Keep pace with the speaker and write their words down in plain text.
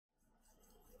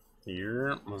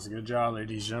Here, what's a good job,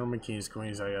 ladies, gentlemen, kings,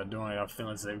 queens? How y'all doing? Y'all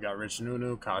feeling safe? Got rich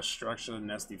Nunu, cost structure,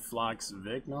 Nesty flocks,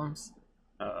 victims.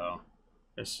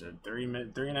 This shit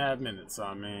 3.5 minutes. So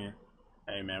I mean,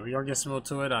 hey man, we gonna get smooth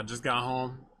to it. I just got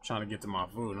home, trying to get to my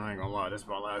food. I ain't gonna lie, this is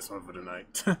my last one for the night.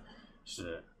 Shit,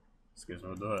 let's get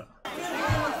smooth to it. You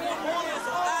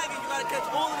gotta catch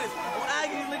all of this. On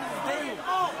Aggie, these niggas is dangerous.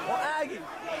 On Aggie.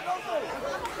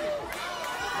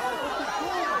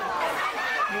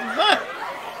 What?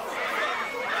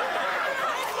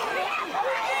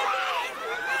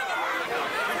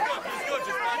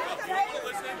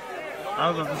 I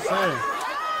was about to say.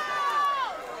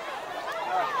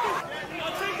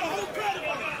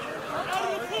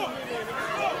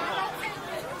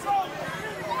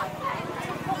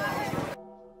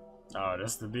 Oh,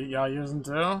 this the beat y'all using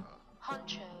too? Damn,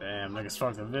 niggas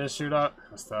fucked the vid shoot up.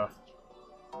 That's tough.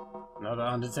 Another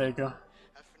Undertaker.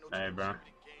 Hey, bro.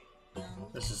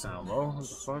 This just sound low.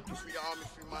 What the fuck?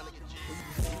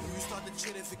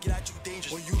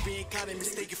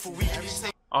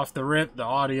 Off the rip, the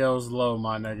audio's low,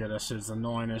 my nigga. That shit's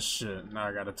annoying as shit. Now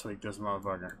I gotta tweak this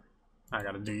motherfucker. I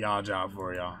gotta do y'all job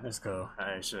for y'all. It's cool.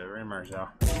 Hey, shit, remerge y'all.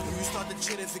 When you start to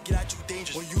chill and forget out you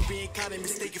dangerous. When you being kinda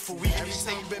mistaken for weak. Every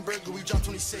time you been burger, we drop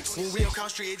 26. When we on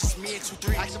Count Street, it's just me and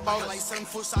 2-3. I got like 7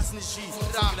 foot shots in the G.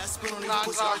 That spin on niggas,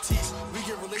 pussy RTs. We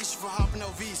get relation for hopping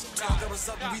LVs. Talk us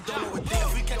up and we don't know what they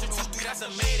are. We catch a 2-3, that's a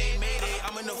mayday.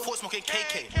 I'm in the fort smoking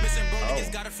KK. Missing bro,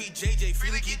 niggas gotta feed JJ.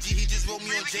 Freely get G, he just wrote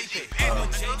me on JK. I'm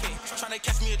with JK. Tryna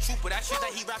catch me a trooper, that shit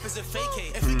that he rap is a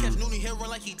fake. If we catch Nunu, he'll run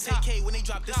like he take K. When they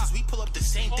drop this, we pull up the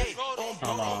same day.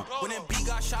 When that B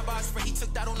got shot by his friend, he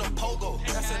took that on the pogo.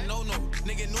 That's a no-no.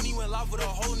 Nigga Nunu went live with a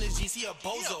hole in his jeans, he a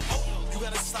bozo. You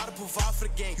gotta start to provide for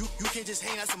the game. You can't just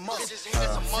hang, that's a must.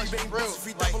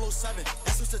 Free 007.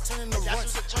 That's what's the turn in the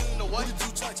runs. What did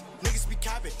you touch? Niggas be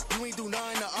capping. You ain't do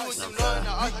nothing to us. We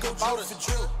go drill for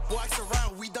drill. Box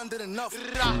around, we done did enough.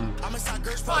 I'm inside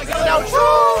Gert's probably.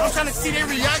 I'm trying to see their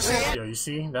reaction. Yo, you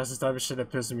see? That's the type of shit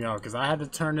that pissed me off. Because I had to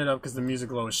turn it up because the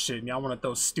music low as shit. And y'all want to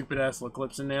throw stupid ass little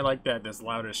clips in there like that that's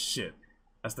loud as shit.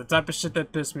 That's the type of shit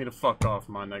that pissed me the fuck off,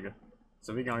 my nigga.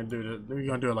 So we gonna do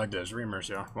it like this. Remerge,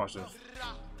 y'all. Watch this.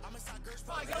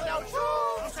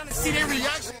 I'm trying to see their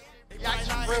reaction.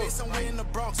 Somewhere in the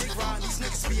Bronx, these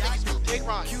niggas be acting.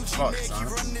 Fuck, son.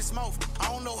 I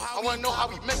wanna know how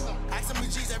we missed them. Ask them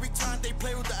G's every time they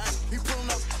play with the ass. We pulling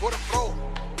up for the throw.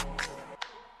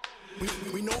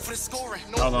 We know for the scoring.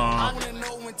 Hold on. I wanna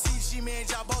know when TG man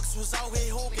Job Bucks was out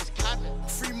here holding.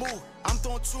 Free move. I'm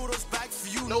throwing 2 of those back for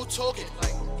you. No talking.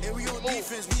 And we on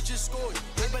defense. We just scored.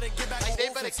 They better get back on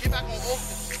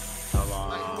offense. Hold on.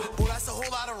 Well, that's a whole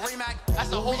lot of Raymac.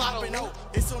 That's a whole lot of no.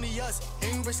 It's only us.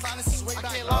 And we been sliding since way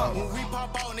back. When we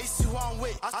pop out and they see who I'm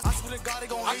with, I swear to God they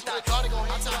gon' hate that. I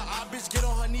tell her, bitch, get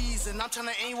on her knees, and I'm trying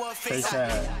to aim with her face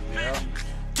at. Yeah.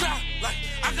 Like,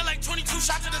 I got like 22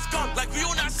 shots in this gun. Like, we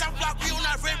on that south block, we on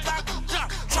that red block.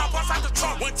 Trump outside the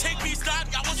trunk. When take me slide,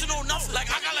 y'all wasn't on enough. Like,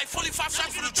 I got like 45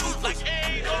 shots for the truth. Like,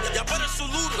 hey, y'all better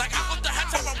salute. Like, I put the hat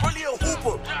top, I'm really a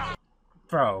hooper.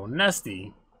 Bro,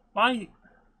 Nesty. Why?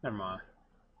 Never mind.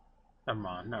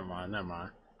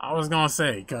 I was gonna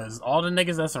say, because all the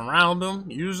niggas that's around them,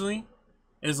 usually,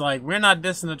 is like, we're not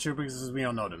dissing the troopers because we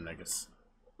don't know them niggas.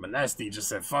 But Nesty just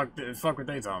said, fuck what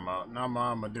they talking about. Now I'm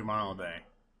gonna do my own thing.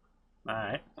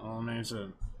 Alright, I mean, shit.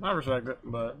 I respect it,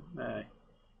 but, hey.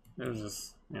 It was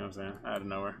just, you know what I'm saying, out of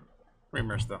nowhere.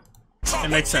 Remerge though. It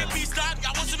makes sense.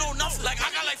 Y'all wasn't on enough. Like, I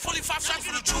got like 45 shots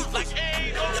for the truth. Like,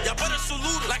 hey, y'all better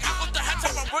salute. Like, I put the hat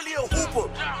top, I'm really a hooper.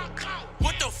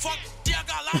 What the fuck? Yeah, I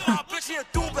got a lot of bitch here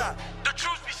do that. The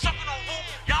truth be sucking on who?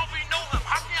 Y'all be know him.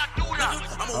 How can I do that?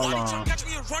 I'm a whitey trying to catch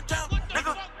me and run down.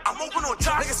 Nigga, I'm open on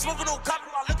top. Nigga smoking on copy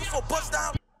while looking for bust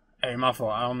down. Hey, my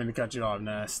fault. I don't mean to cut you off,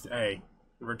 Nest. Hey,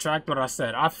 retract what I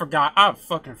said. I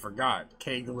fucking forgot.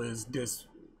 𝐓𝐈𝐌𝐄 this.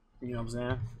 You know what I'm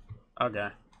saying? Okay.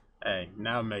 Hey,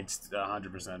 now it makes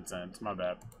 100% sense. My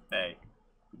bad. Hey,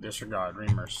 disregard.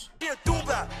 Remerge. Yeah, do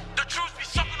that. The truth be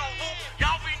sucking on who?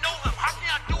 Y'all be know him. How can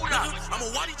I do that? I'm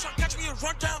a whitey trying to catch me and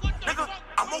run down. Nigga,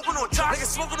 I'm open on top. Nigga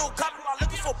smoking on copy while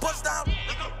looking for bust down.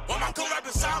 Nigga, why my gun right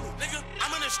beside me? Nigga, I'm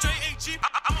in a straight AG.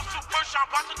 I'm a super first shot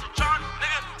boxing to John.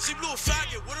 Nigga, she blew a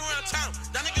faggot. What around town?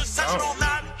 That nigga section on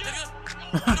mad. Nigga,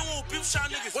 I don't want beef shot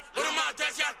niggas. What am I?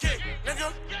 That's y'all gay. Nigga,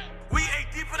 we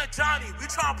ain't deep in the Johnny. We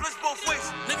tryna blitz both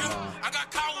ways. Nigga, I got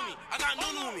Kyle with me. I got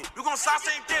Nunu with me. We gon' slide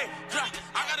same day.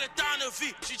 I got a down in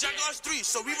V. She jacked us 3,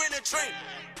 so we ran the train.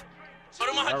 What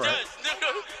am I does,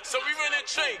 nigga? So we ran the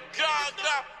train. God,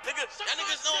 nigga, that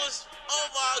niggas know us. Oh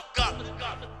my God.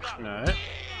 Alright.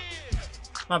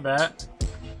 My bad.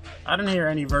 I didn't hear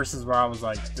any verses where I was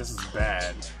like, this is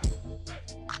bad.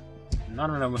 None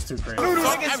of them was too crazy.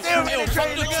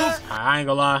 nigga. I ain't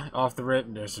gonna lie, off the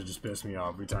rip, this shit just pissed me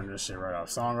off. We turned this shit right off.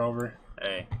 Song over.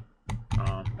 Hey.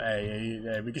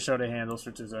 Hey, we can show the handles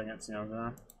for 2 seconds, you know what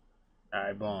I'm saying?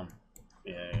 Alright, boom.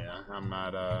 Yeah, I'm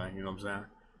not, you know what I'm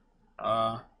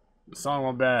saying? The song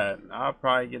went bad. I'll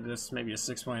probably give this maybe a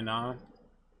 6.9.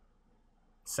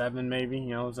 7 maybe, you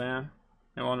know what I'm saying?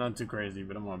 It wasn't nothing too crazy,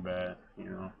 but it wasn't bad, you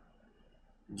know?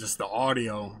 Just the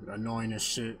audio, annoying as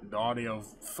shit. The audio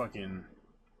fucking, you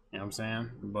know what I'm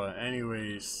saying? But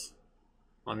anyways,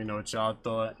 let me know what y'all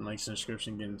thought. Like,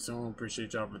 subscription, getting soon.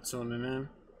 Appreciate y'all for tuning in.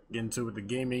 Getting to with the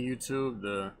gaming YouTube,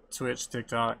 the Twitch,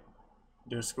 TikTok,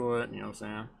 Discord, you know what I'm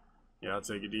saying? Y'all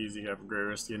take it easy. Have a great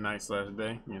rest of your night /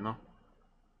 day, you know?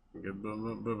 Good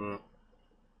boo.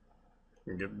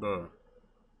 Good boo.